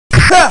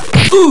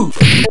Ooh.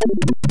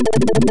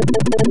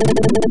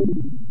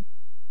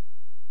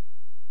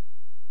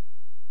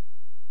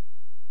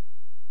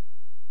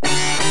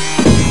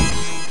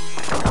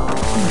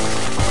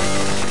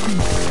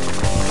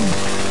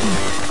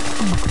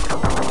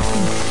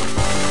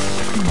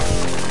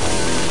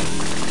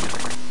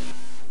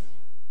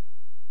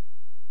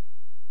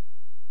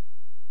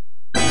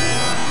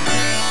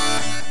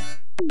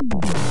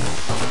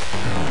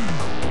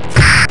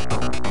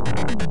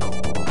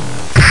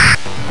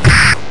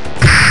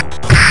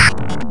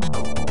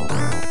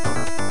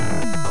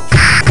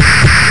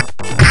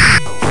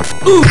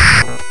 Ooh.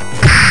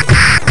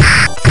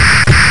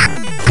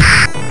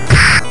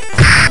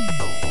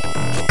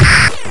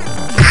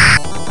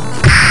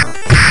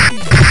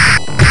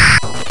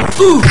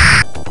 Ooh.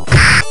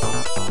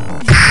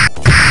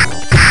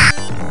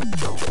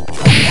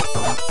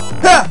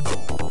 Ha!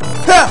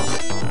 Ha!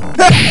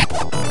 Ha!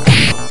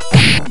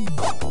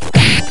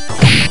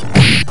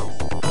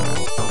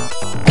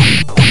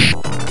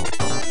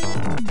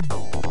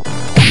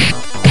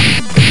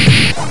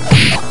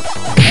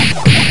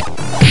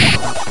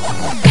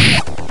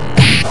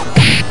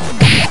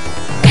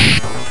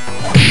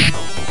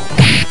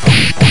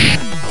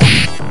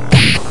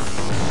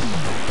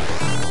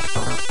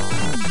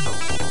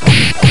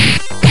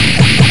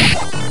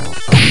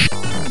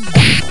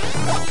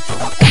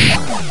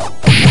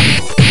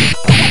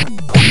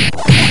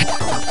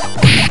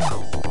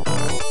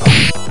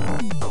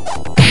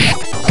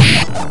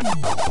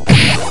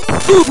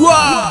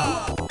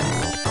 Wow!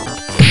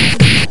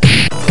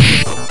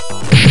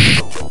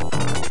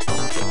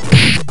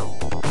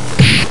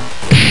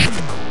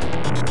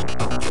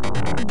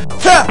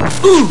 Ha!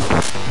 Ooh!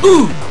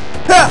 Ooh!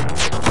 Ha!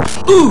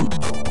 Ooh!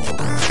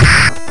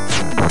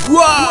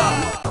 Wow!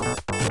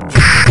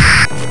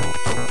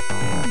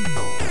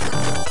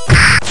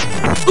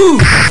 Ooh!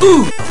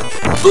 Ooh!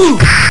 Ooh!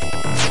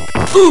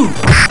 Ooh!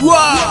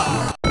 Wow!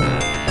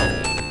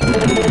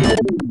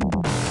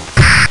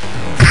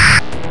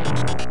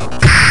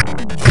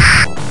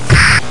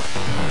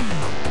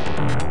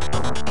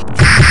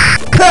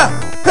 Ha!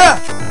 Ha!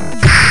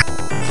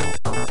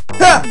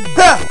 Ha!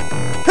 Ha!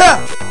 Ha!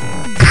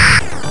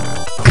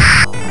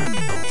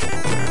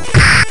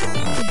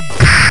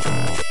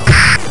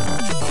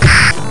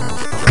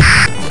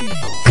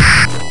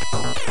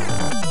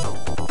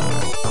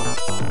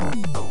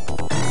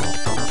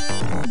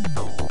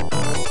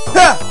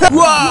 Ha!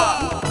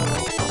 Wow!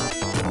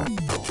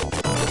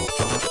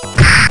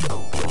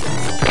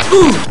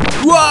 Ooh!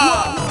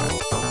 Wow!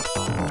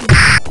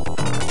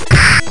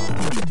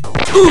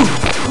 Ooh!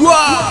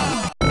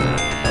 Wow!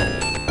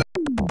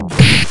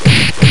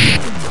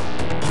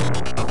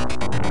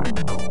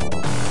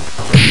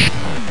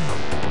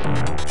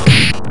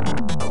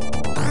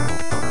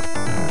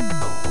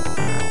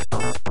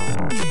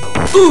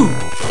 Ooh!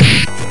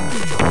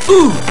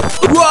 Ooh!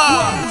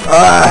 Wow!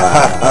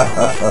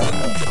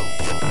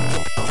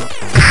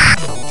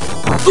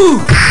 Ooh!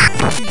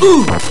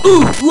 Ooh!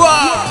 Ooh!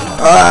 Wow!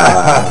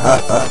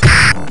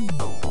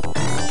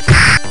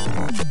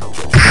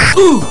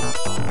 Ooh!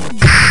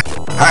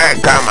 Hey,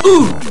 come on.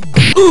 Ooh!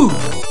 Ooh!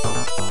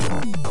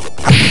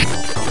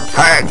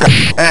 Hey,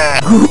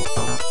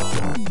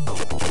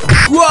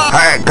 Wow!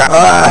 hey, come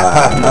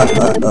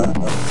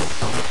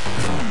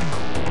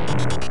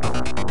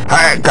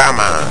Hey, come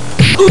on.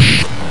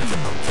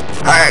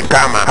 Hey,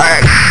 come on. Hey,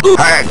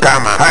 hey,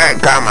 come on. Hey,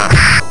 come on.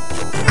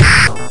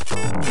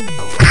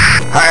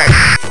 Hey,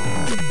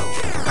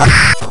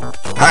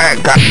 hey,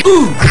 come.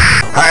 Ooh!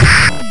 Hey,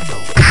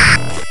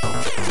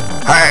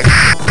 hey,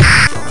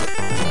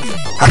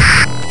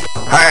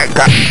 hey,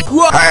 come.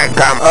 Wow! Hey,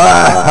 come.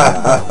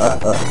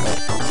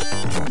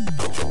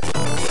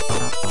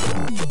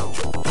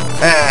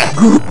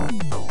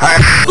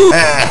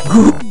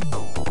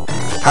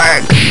 Hey,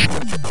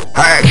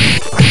 hey,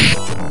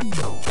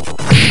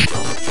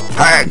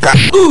 hey,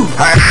 come. Ooh!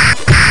 Hey,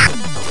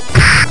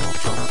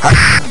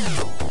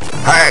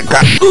 hey,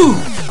 come. Ooh!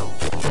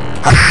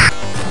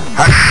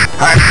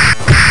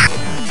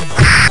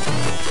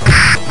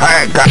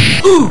 Hey, come.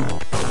 Ooh!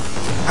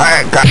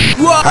 Hey, come.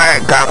 Wow! Hey,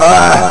 come.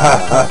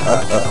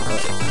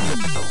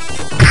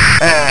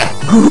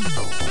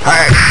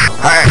 Hey, hey,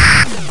 hey.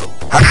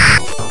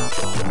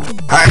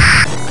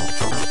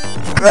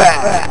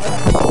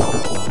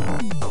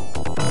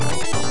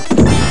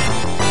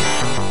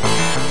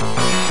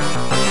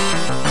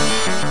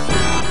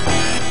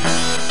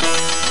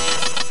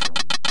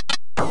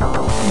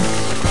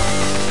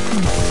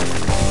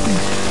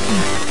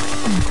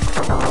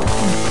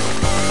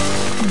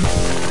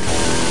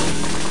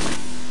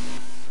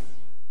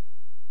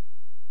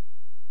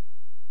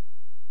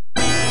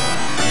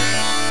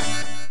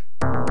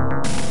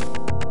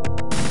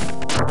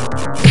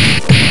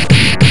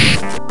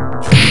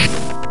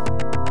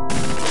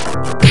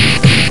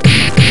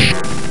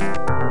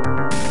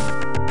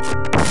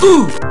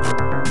 Ooh!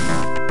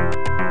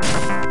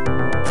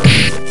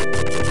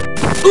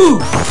 Ooh!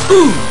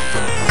 Ooh!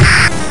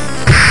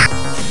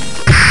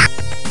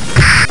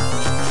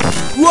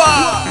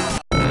 Wow!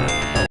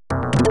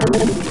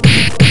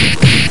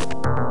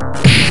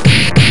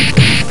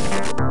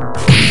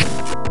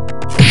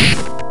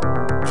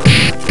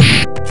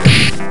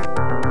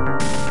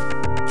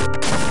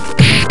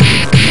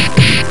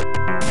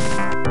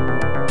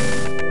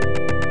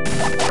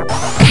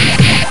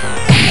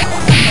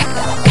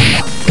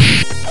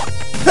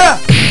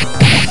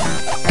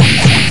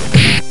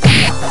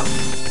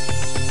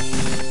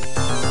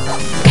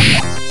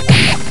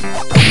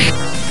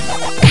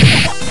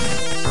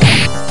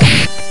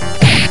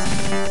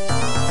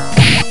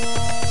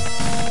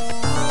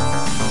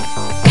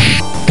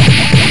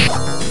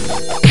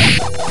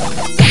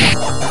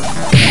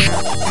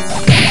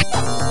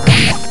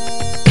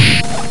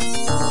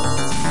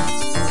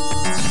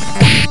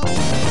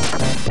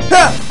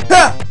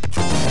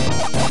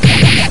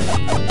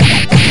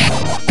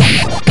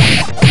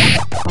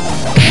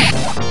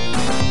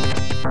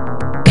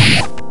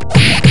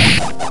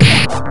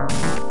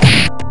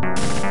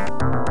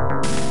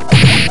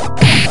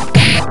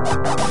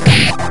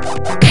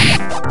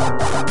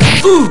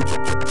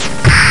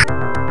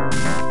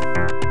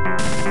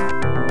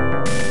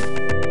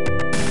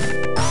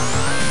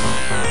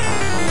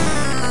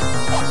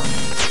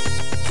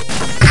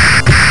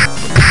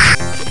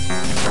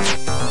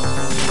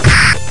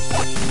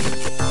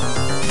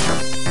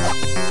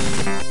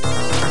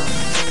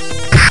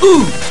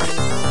 Ooh.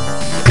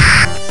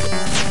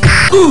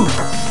 Ooh.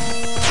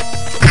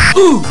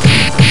 Ooh.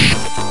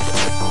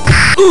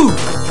 Ooh.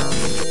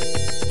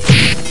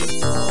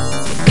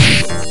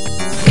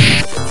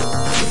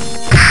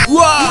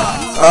 Wow.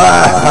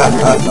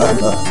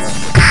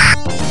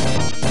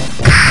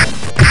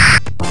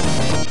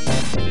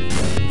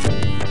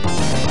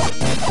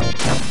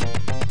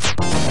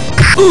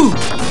 Ooh.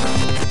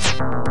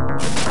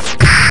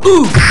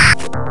 Ooh.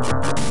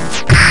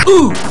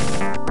 Ooh.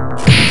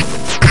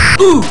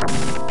 Ooh.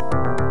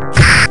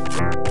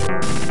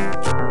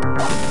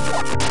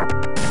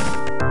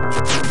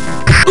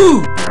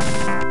 Ooh.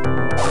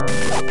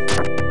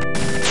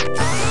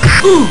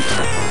 Ooh. Ooh.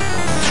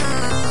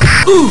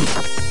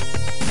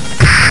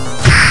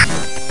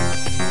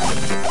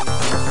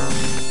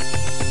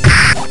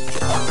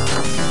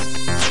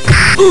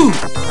 Ooh.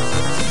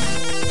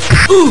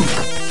 Ooh.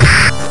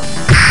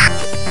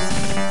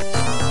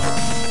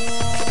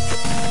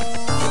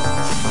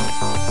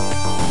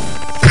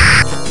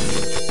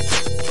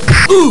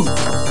 Ooh.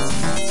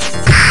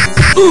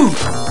 Ooh.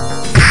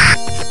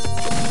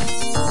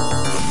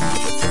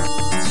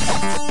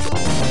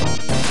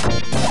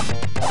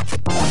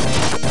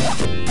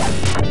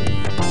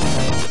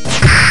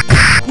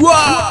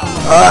 Wow.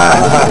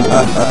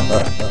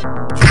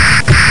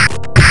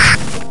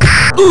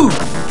 Ooh.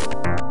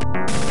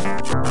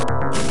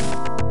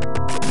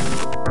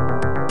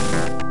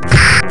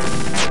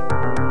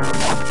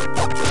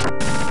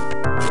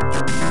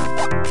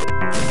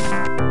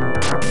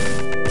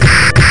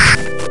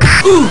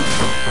 Ooh.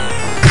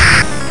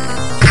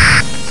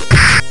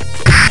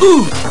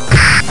 Ooh. Ooh.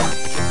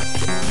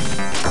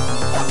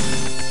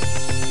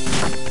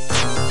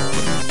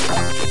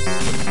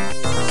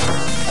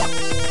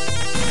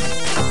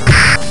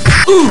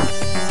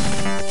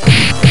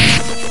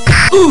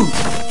 Ooh.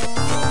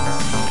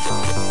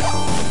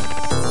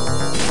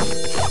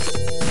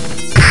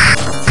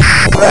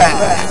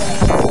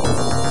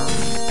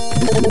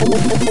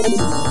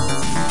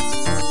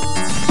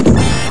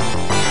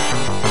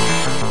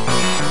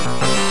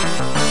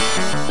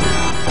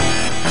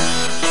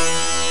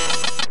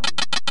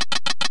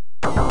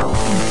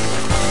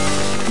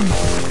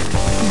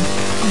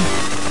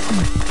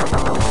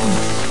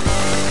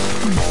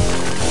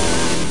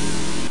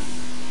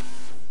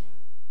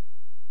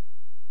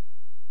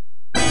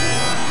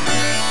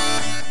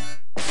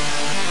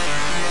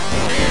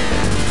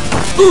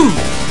 Ooh.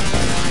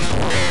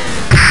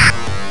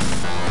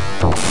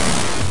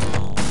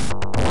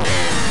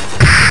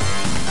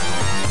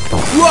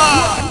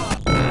 Wow.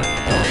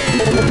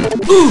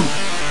 Ooh.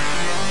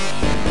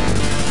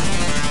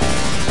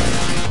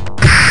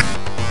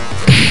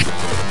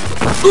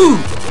 Ooh.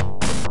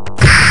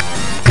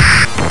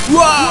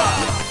 Wow.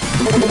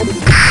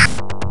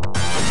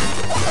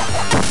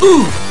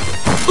 Ooh.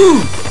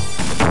 Ooh.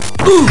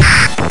 Ooh.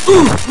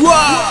 Ooh.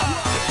 Wow.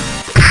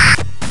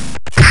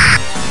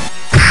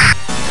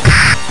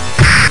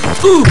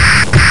 Ooh.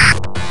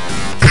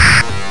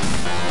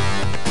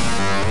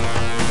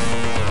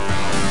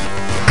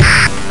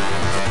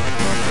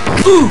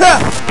 Ooh.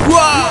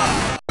 Wow.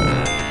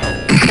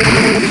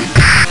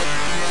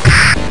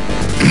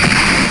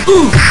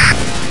 Ooh.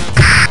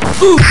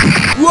 Ooh.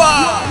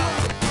 Wow.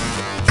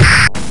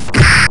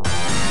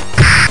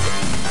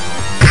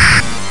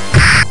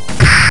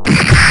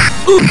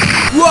 Ooh.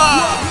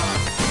 Wow.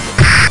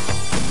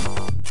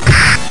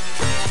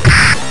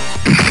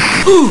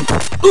 Ooh.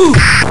 Ooh.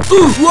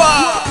 Ooh.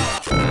 Wow.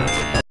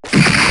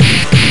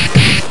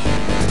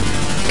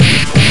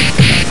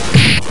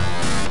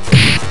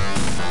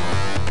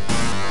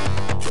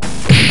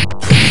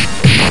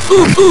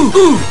 Ooh, ooh,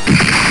 ooh.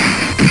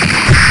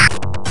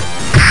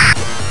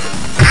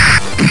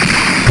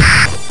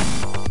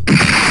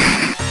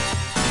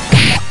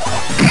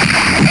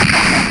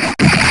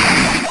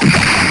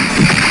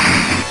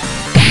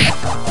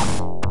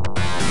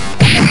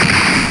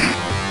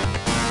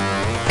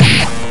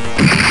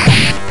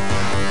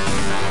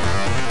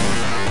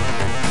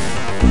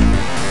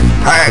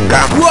 Hang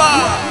up.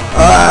 Wow.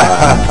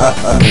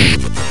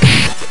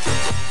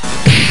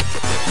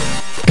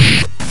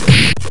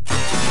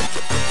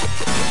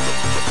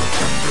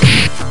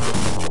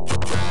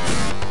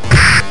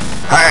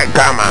 Hey,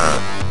 come on.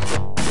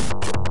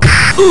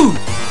 Ooh.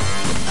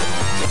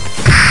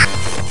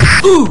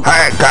 Ooh.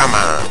 Hey, come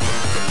on.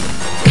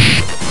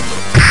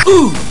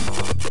 Ooh.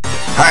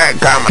 Hey,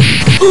 come on.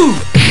 Ooh.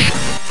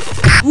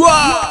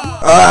 Wow.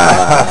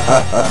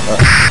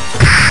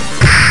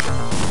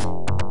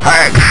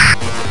 Hey.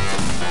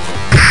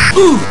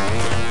 Ooh.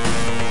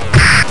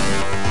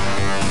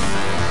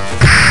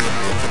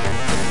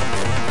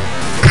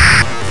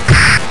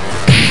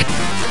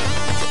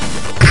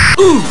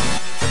 Ooh.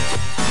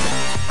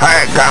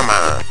 Hey, come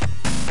on.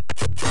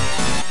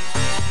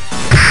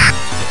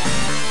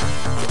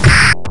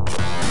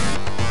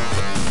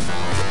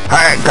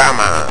 Hey, come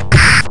on.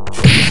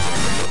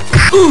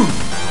 Ooh.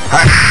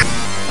 Hey.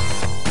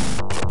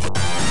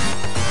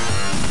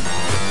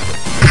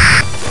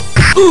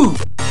 Ooh.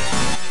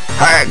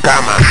 Hey,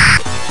 come on.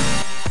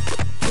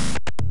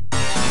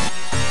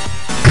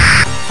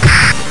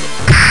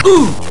 Hey,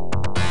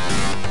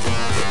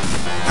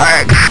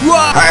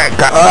 Wow. hey,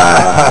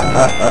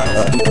 come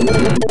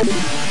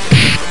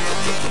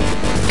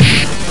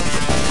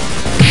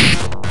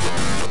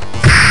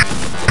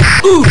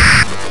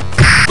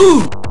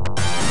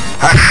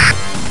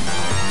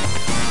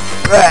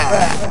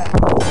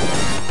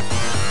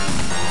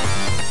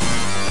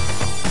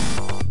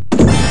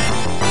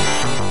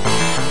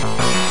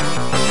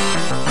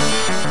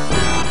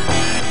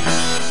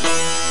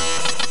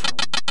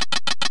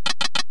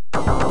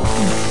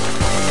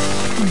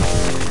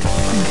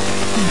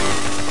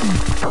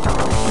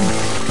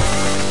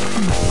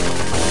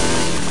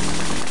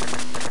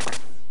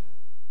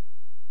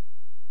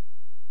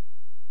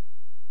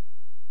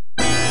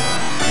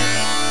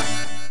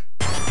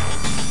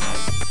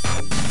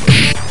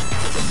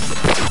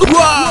Wow.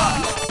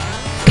 Wow.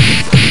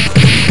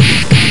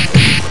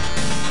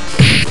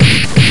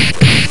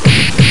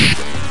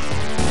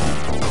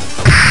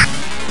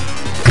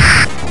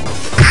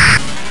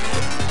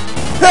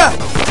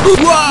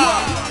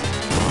 Wow.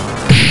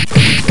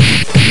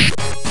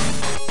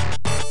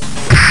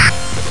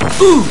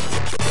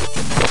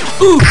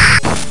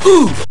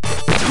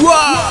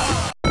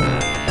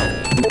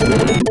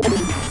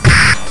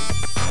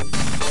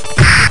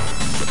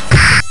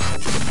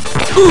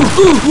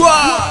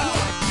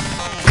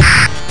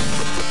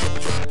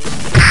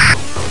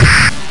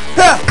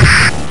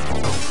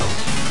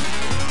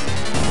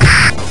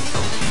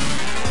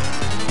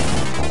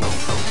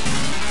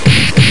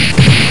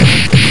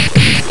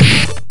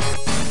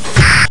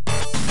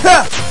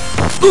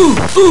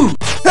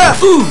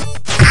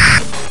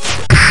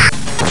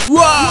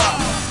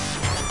 Wow.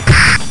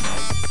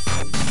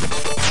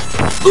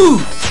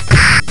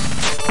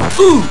 Wow.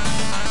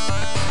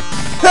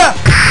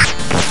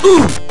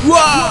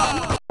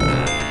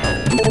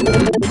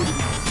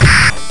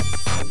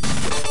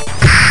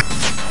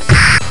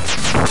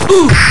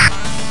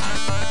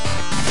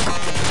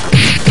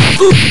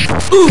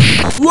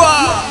 Wow.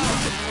 Wow.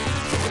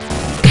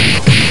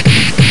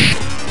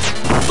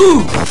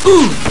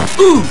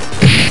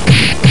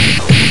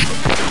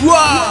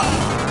 Wow.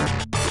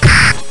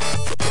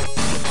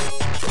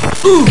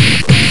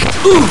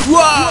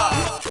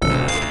 Wow.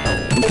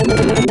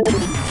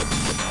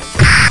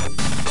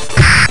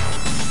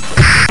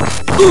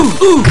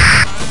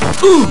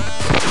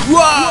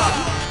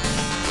 Wow.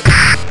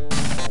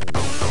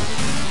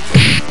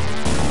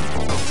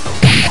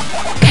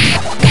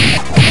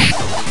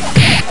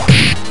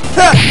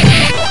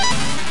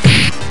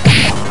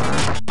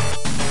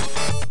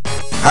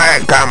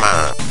 Hey, come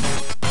on.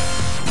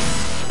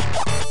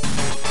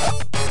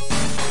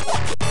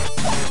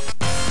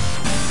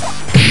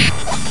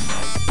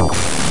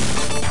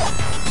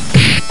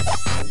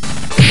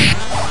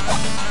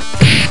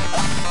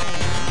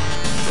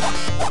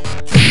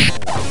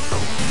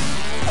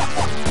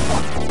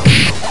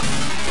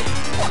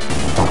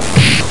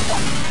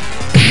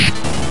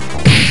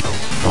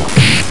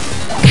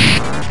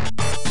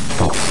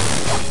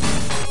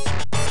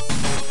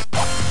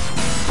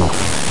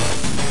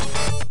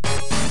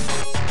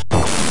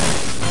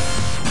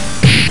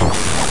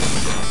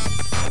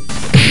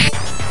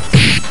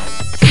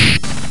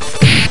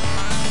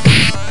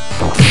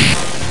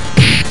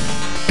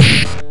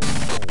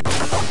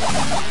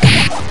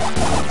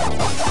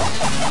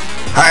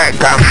 Hey,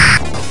 come.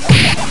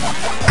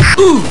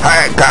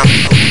 Hey, come.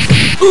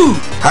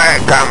 Hey,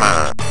 come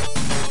on.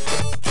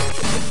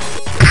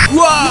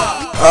 Wow.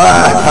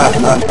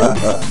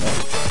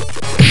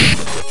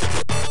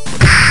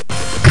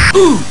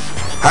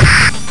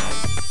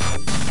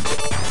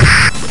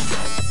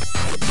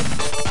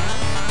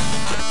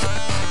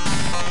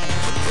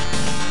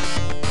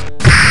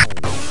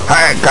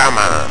 Hey, come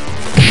on.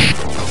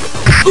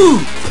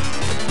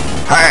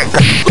 Hey,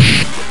 come.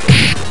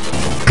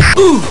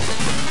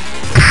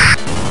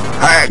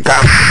 Hey,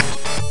 come.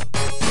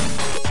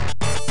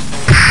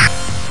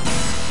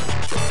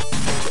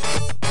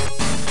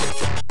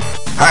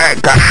 Hey,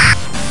 come.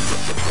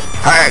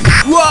 Hey,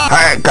 Wow.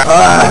 hey,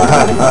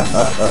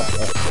 come.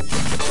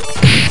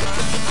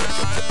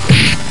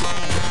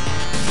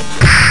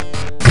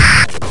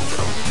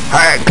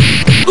 Hey,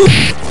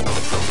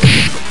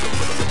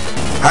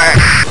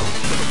 hey.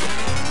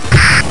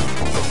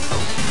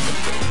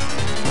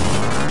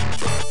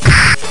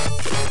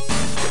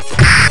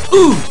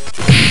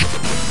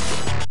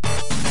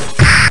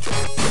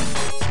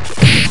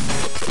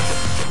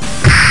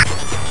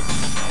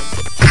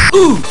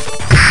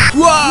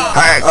 Wow.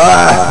 Hey,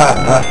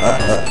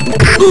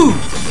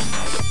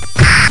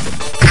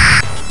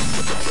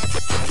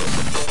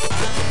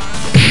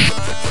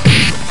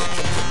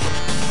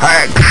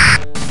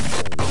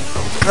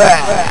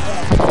 hey.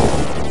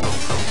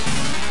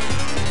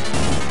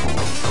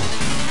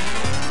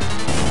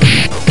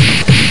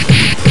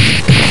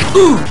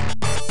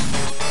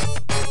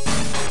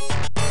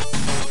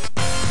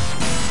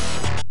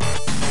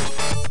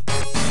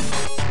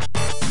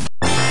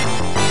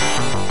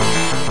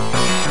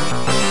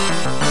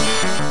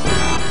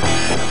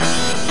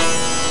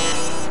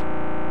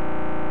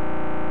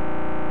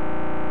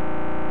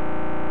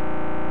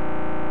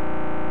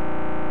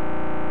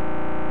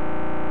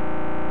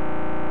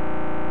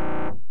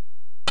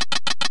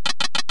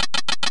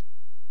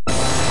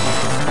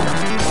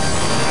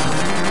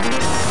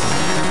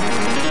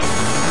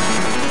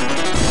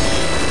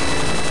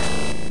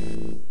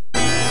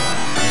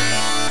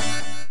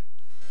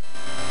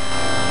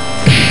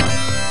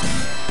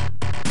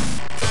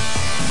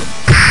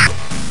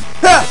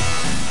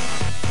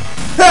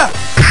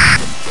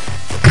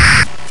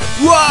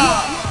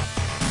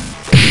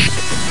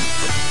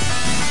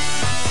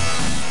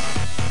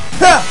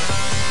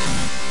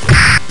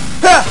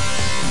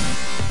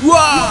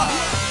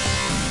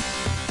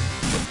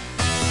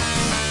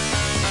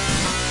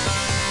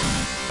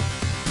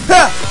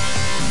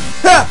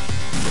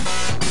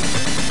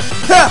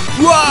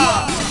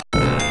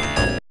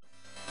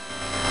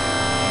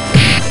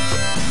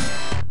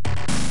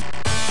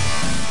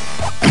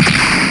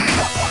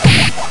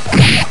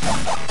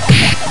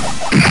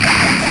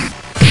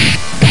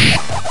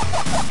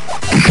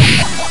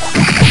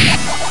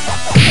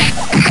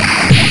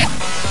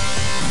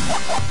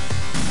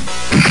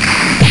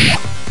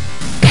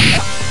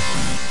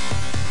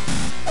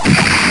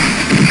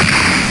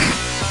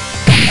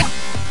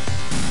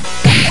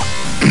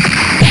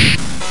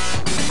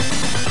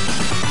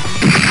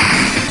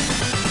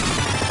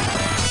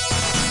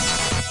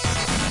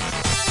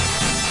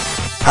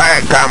 Hey,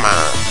 come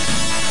on.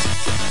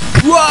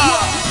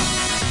 Wow.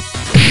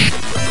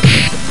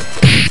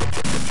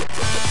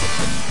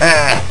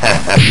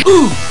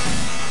 Ooh.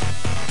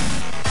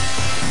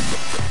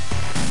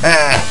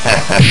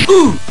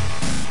 Ooh.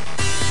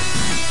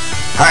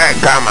 Hey,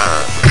 come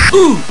on.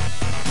 Ooh.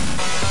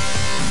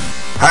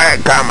 Hey,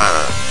 come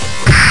on.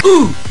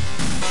 Ooh.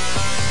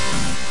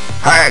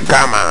 Hey,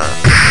 come on.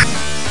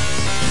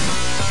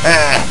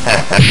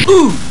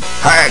 Ooh.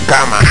 Hey,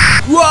 come on.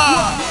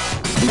 Wow.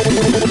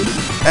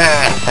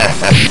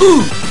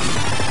 Ooh.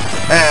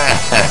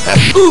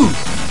 Ooh.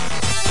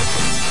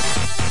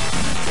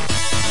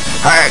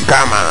 Hey,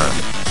 come on.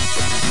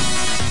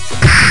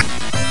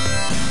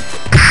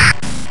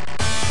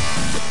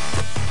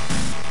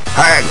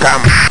 Hey,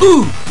 come on.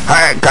 Ooh.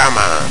 Hey, come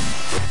on.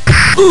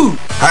 Ooh.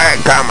 Hey,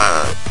 come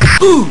on.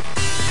 Ooh.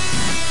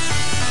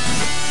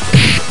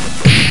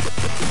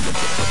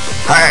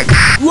 Hey,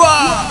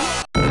 Wow.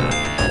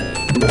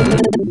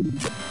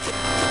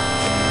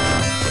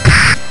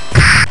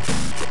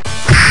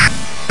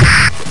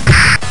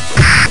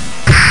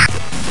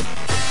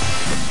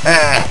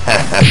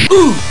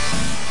 Ooh.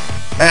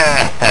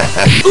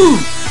 Ooh.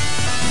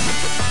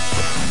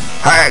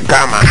 hey,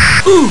 come on.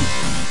 Ooh.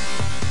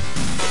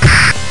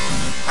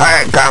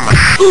 Hey, come on.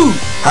 Ooh.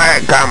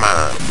 Hey, come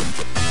on.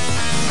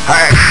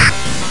 Hey.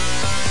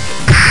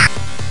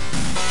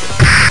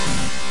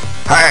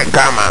 Hey,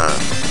 come on.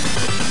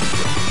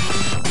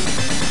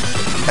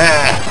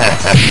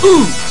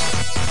 Ooh.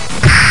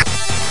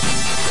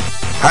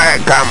 Hey,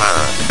 come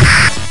on.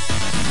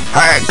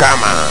 Hey,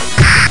 come on.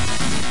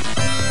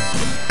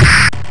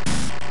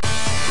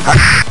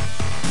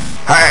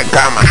 Hey,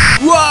 come on.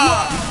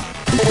 Wow.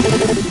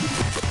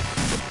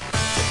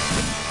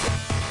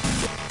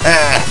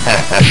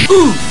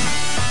 Ooh.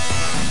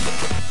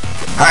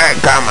 Hey,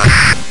 come on.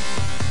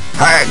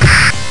 Hey.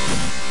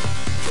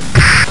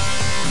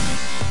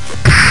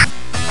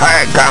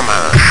 Hey, come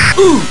on.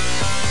 Ooh.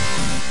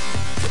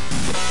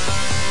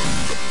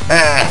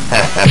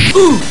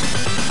 Ooh.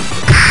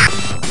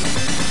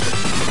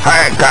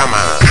 Hey, come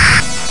on.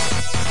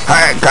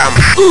 Hey, come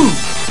on. Ooh.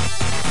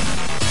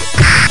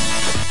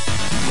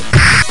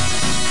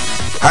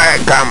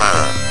 Hey, come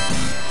on.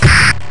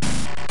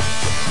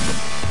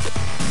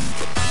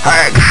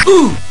 Hey,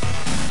 Ooh.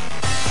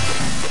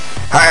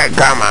 hey,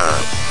 come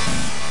on.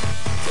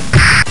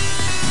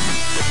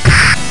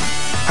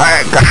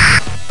 Hey,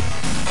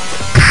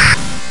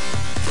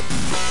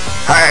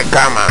 hey,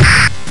 come on.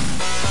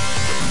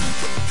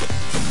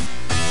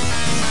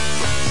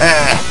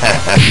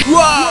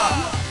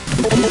 Wow.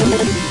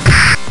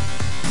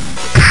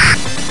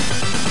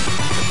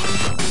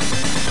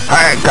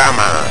 Hey, come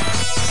on.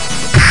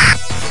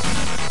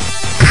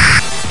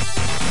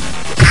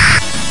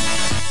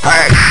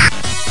 Hey.